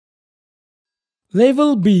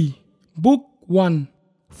Level B, Book 1,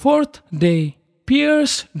 4th Day,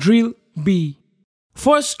 Pierce Drill B.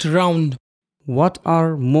 First round. What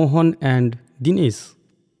are Mohan and Dinesh?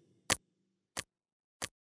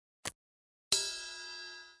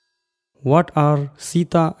 What are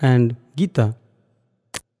Sita and Gita?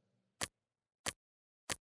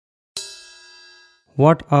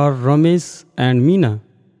 What are Ramesh and Meena?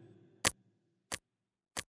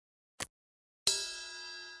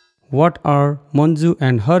 What are Manju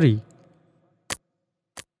and Hari?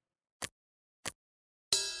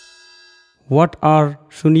 What are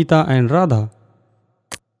Sunita and Radha?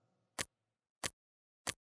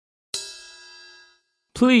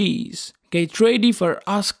 Please get ready for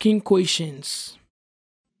asking questions.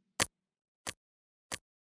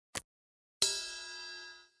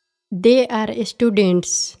 They are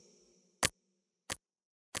students.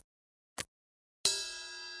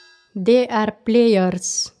 They are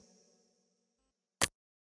players.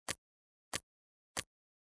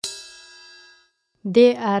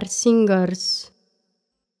 They are singers.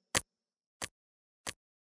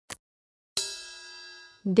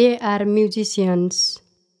 They are musicians.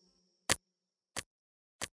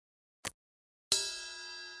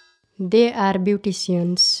 They are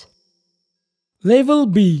beauticians. Level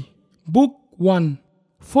B, Book 1,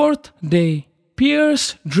 4th Day,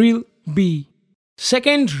 Pierce Drill B.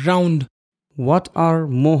 Second round. What are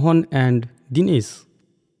Mohan and Dinesh?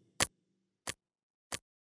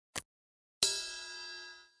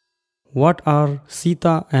 What are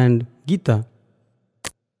Sita and Gita?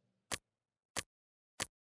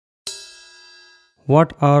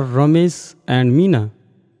 What are Ramesh and Meena?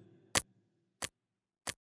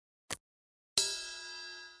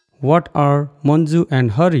 What are Manju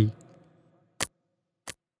and Hari?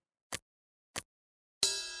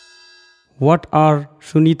 What are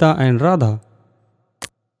Sunita and Radha?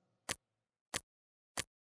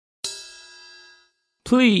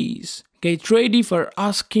 Please get ready for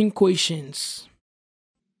asking questions.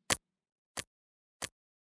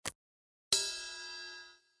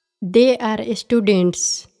 They are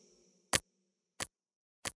students.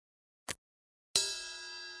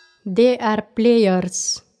 They are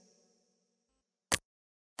players.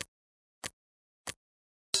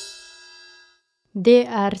 They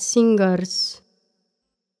are singers.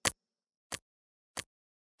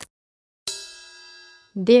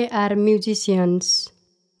 They are musicians.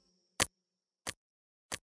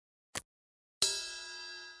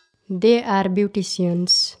 They are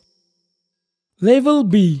beauticians. Level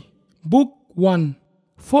B, Book 1,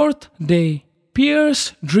 4th Day,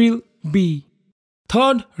 Pierce Drill B.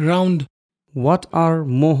 Third round. What are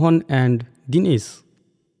Mohan and Dinesh?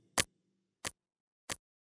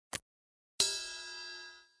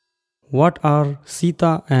 What are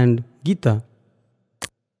Sita and Gita?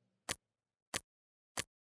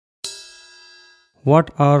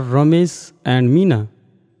 What are Ramesh and Meena?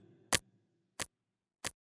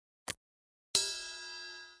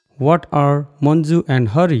 What are Manju and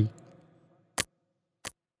Hari?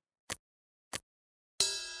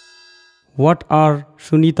 What are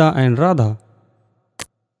Sunita and Radha?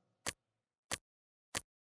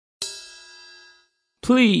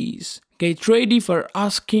 Please get ready for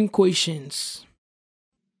asking questions.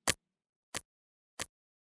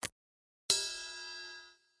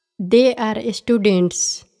 They are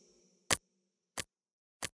students.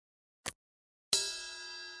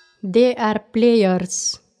 They are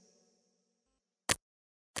players.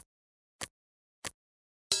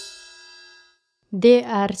 They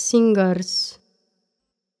are singers.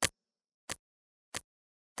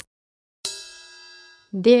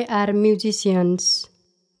 They are musicians.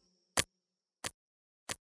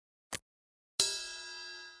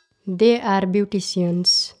 They are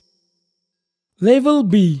beauticians. Level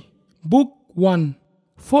B, Book 1,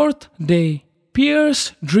 4th Day,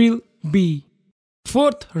 Pierce Drill B.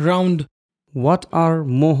 Fourth round. What are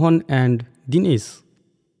Mohan and Dinesh?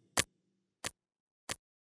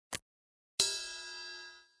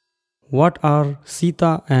 What are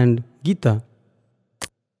Sita and Gita?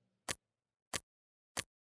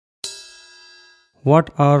 What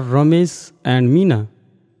are Ramesh and Meena?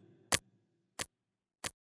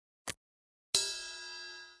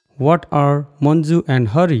 What are Manju and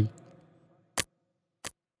Hari?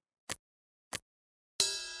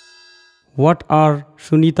 What are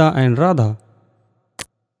Sunita and Radha?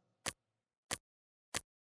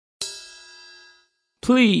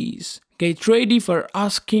 Please get ready for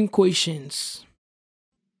asking questions.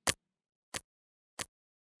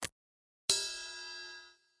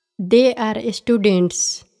 They are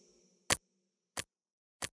students.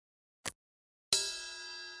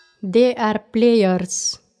 They are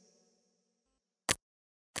players.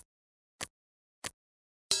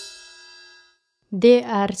 They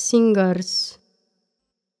are singers.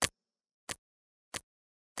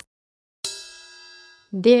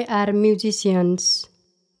 They are musicians.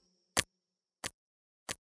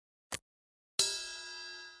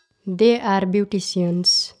 They are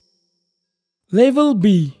beauticians. Level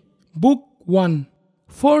B, Book 1,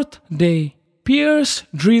 4th Day, Pierce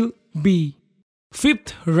Drill B.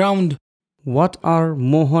 5th Round. What are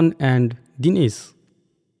Mohan and Dinesh?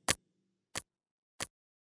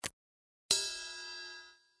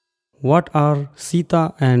 What are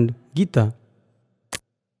Sita and Gita?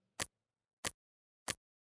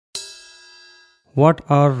 What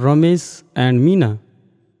are Ramesh and Meena?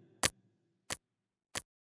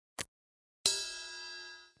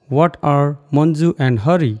 What are Manju and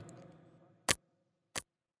Hari?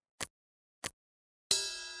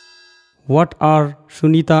 What are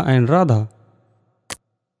Sunita and Radha?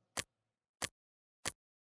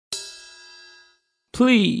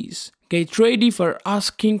 Please get ready for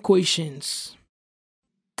asking questions.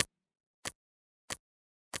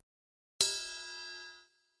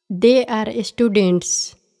 They are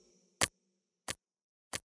students.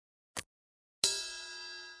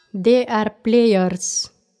 They are players.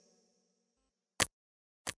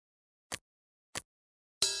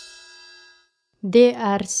 They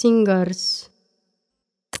are singers.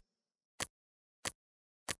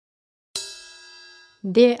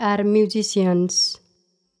 They are musicians.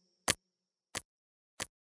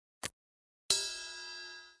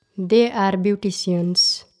 They are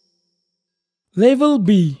beauticians. Level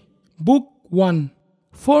B, Book 1,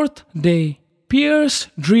 4th Day, Pierce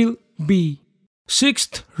Drill B.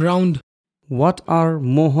 6th Round. What are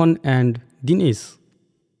Mohan and Dinesh?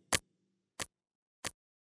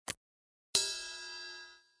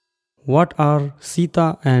 What are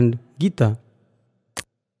Sita and Gita?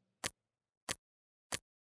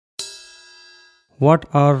 What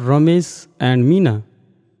are Ramesh and Meena?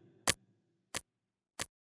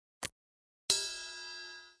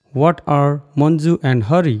 What are Manju and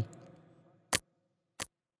Hari?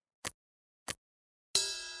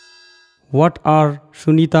 What are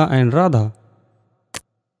Sunita and Radha?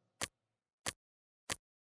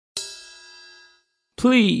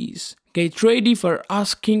 Please get ready for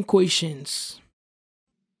asking questions.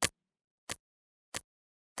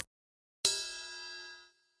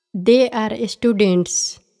 They are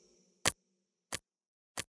students.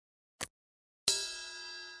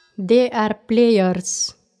 They are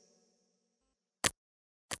players.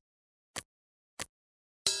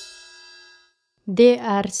 They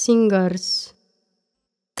are singers.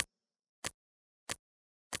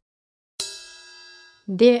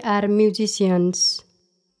 They are musicians.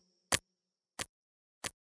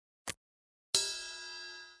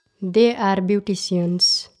 They are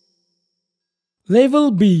beauticians.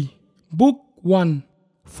 Level B, Book 1,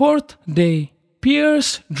 4th Day,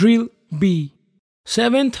 Pierce Drill B.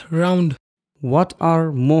 7th Round. What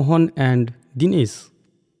are Mohan and Dinesh?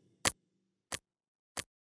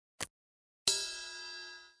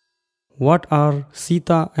 What are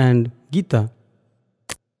Sita and Gita?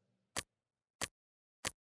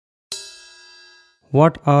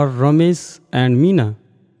 What are Ramesh and Meena?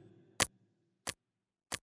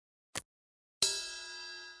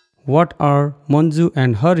 What are Manju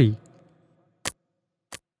and Hari?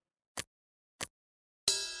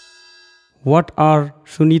 What are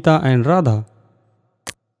Sunita and Radha?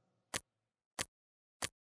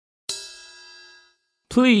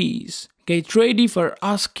 Please get ready for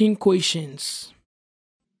asking questions.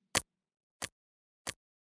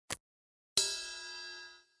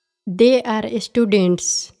 They are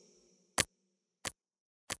students.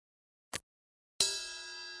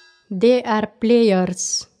 They are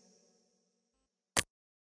players.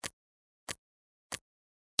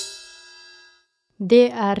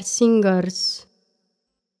 They are singers.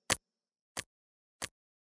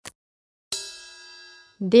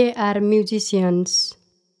 They are musicians.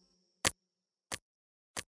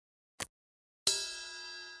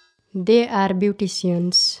 They are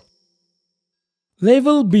beauticians.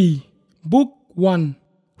 Level B, Book 1,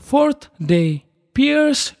 4th Day,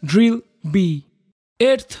 Pierce Drill B.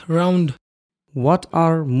 8th Round. What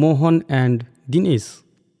are Mohan and Dinesh?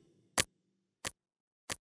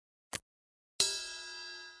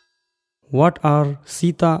 What are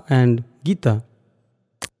Sita and Gita?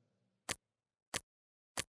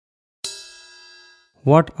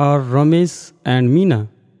 What are Ramesh and Meena?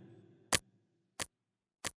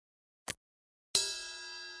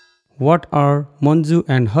 What are Manju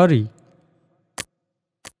and Hari?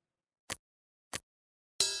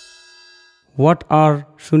 What are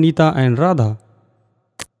Sunita and Radha?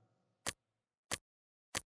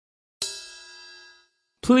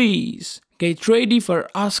 Please get ready for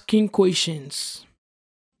asking questions.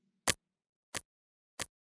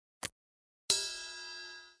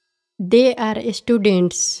 They are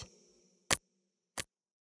students.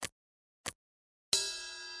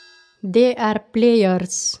 They are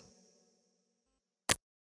players.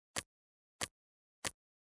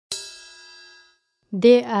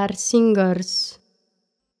 They are singers.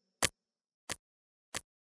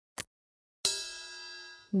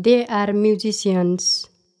 They are musicians.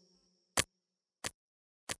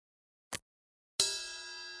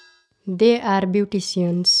 They are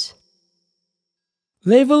beauticians.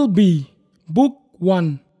 Level B, Book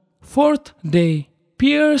 1, 4th day,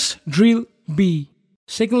 Pierce Drill B.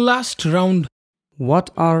 Second last round. What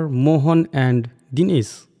are Mohan and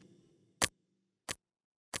Dinesh?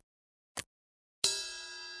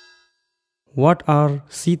 What are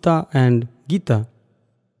Sita and Gita?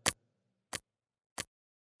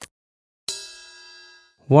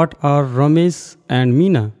 What are Ramesh and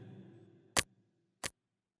Meena?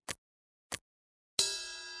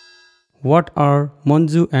 What are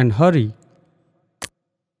Manju and Hari?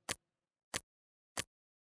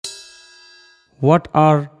 What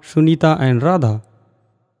are Sunita and Radha?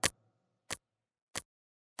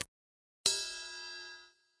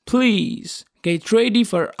 Please get ready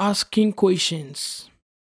for asking questions.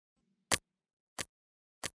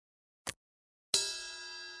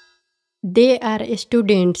 They are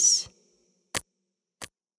students.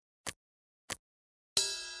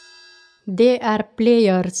 They are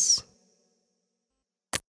players.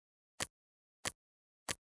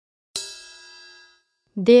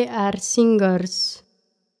 They are singers.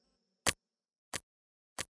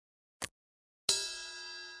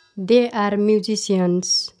 They are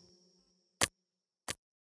musicians.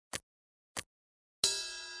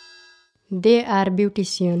 They are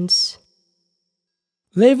beauticians.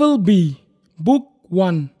 Level B, Book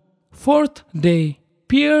 1, 4th day,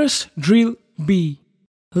 Pierce Drill B.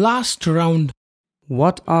 Last round.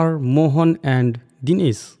 What are Mohan and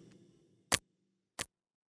Dinesh?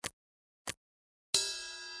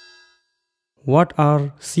 What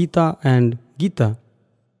are Sita and Gita?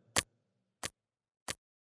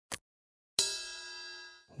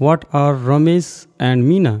 What are Ramesh and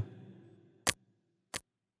Meena?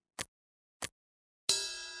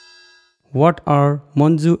 What are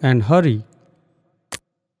Manju and Hari?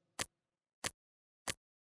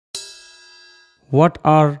 What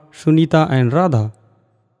are Sunita and Radha?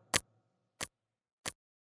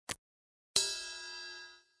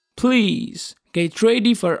 Please get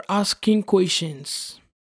ready for asking questions.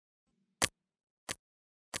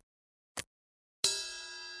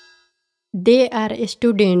 They are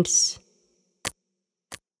students.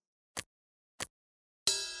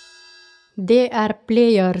 They are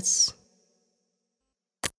players.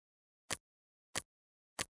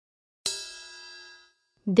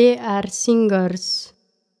 They are singers.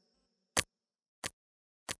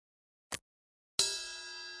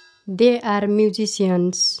 They are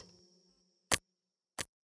musicians.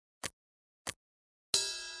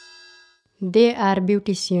 They are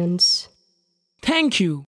beauticians. Thank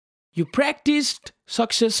you. You practiced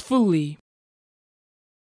successfully.